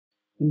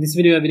In this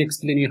video, I will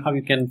explain you how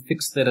you can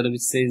fix the error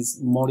which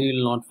says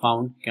module not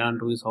found,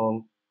 can't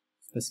resolve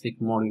specific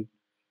module.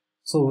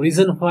 So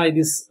reason why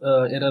this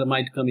error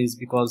might come is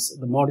because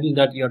the module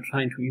that you are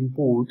trying to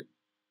import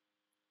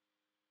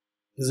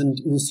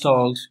isn't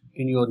installed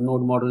in your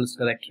node modules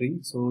directory.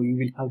 So you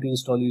will have to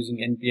install using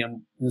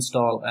npm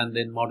install and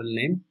then module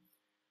name.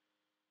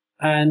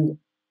 And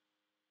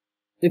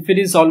if it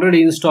is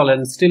already installed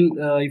and still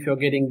if you're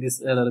getting this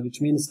error,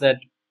 which means that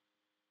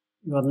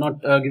you are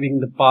not giving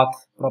the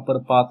proper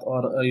path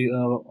or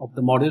of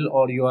the module,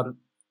 or you are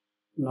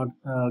not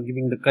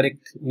giving the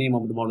correct name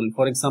of the module.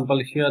 For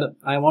example, here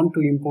I want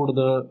to import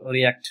the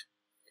React,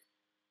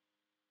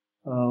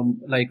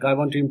 like I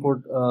want to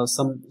import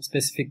some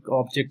specific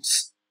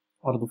objects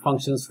or the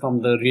functions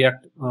from the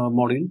React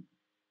module,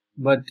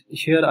 but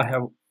here I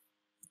have,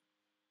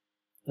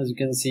 as you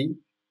can see,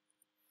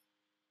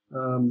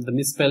 the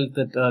misspelled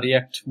that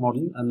React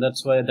module, and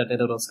that's why that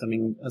error was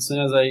coming. As soon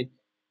as I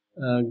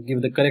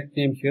give the correct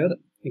name here,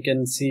 you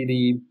can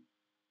see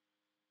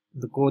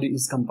the code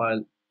is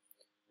compiled,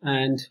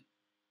 and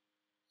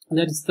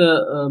that is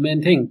the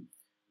main thing.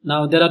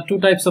 Now there are two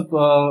types of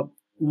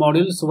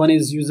modules. One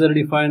is user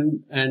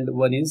defined and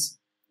one is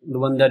the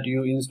one that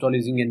you install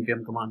using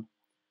npm command.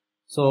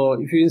 So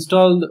if you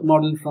install the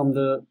module from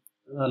the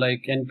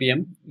like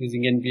npm,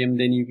 using npm,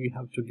 then you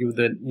have to give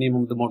the name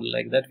of the module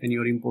like that when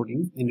you are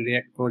importing in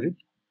React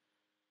project.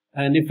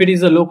 And if it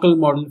is a local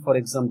model, for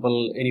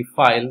example, any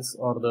files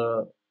or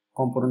the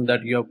component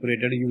that you have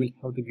created, you will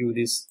have to give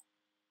this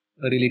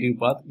relative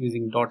path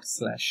using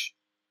 /.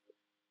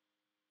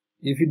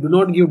 If you do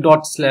not give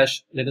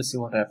 /, let us see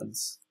what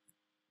happens.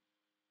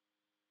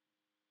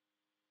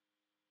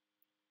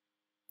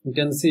 You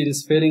can see it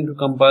is failing to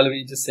compile,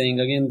 which is saying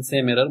again the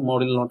same error,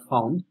 module not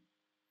found.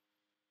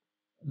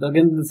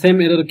 Again the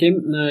same error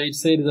came, it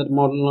said that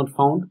module not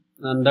found,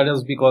 and that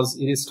is because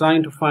it is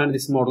trying to find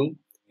this module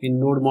in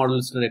node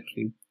modules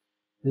directory.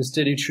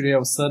 Instead, it should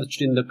have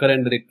searched in the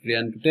current directory,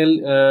 and to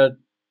tell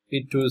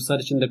it to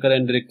search in the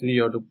current directory,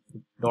 you have to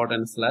put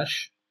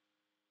 /,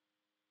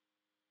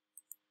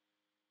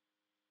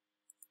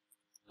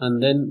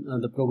 and then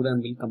the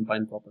program will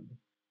compile properly.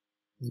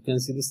 As you can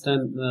see, this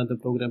time the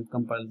program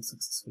compiled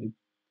successfully.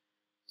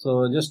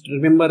 So just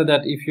remember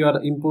that if you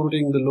are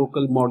importing the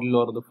local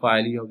module or the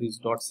file, you have to use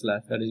 /,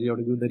 that is, you have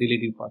to give the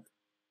relative path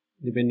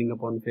depending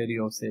upon where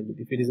you have saved it.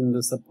 If it is in the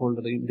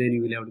subfolder, then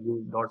you will have to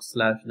give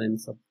 /, then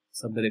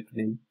subdirectory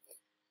name,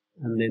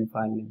 and then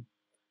file name.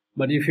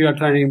 But if you are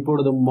trying to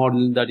import the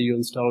module that you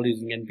installed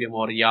using npm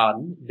or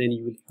yarn, then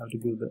you will have to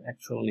give the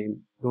actual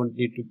name. Don't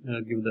need to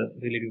give the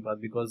relative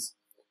path, because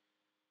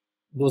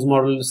those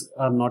modules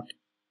are not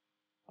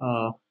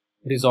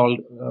resolved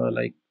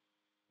like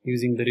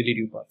using the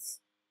relative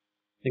paths.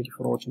 Thank you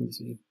for watching this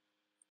video.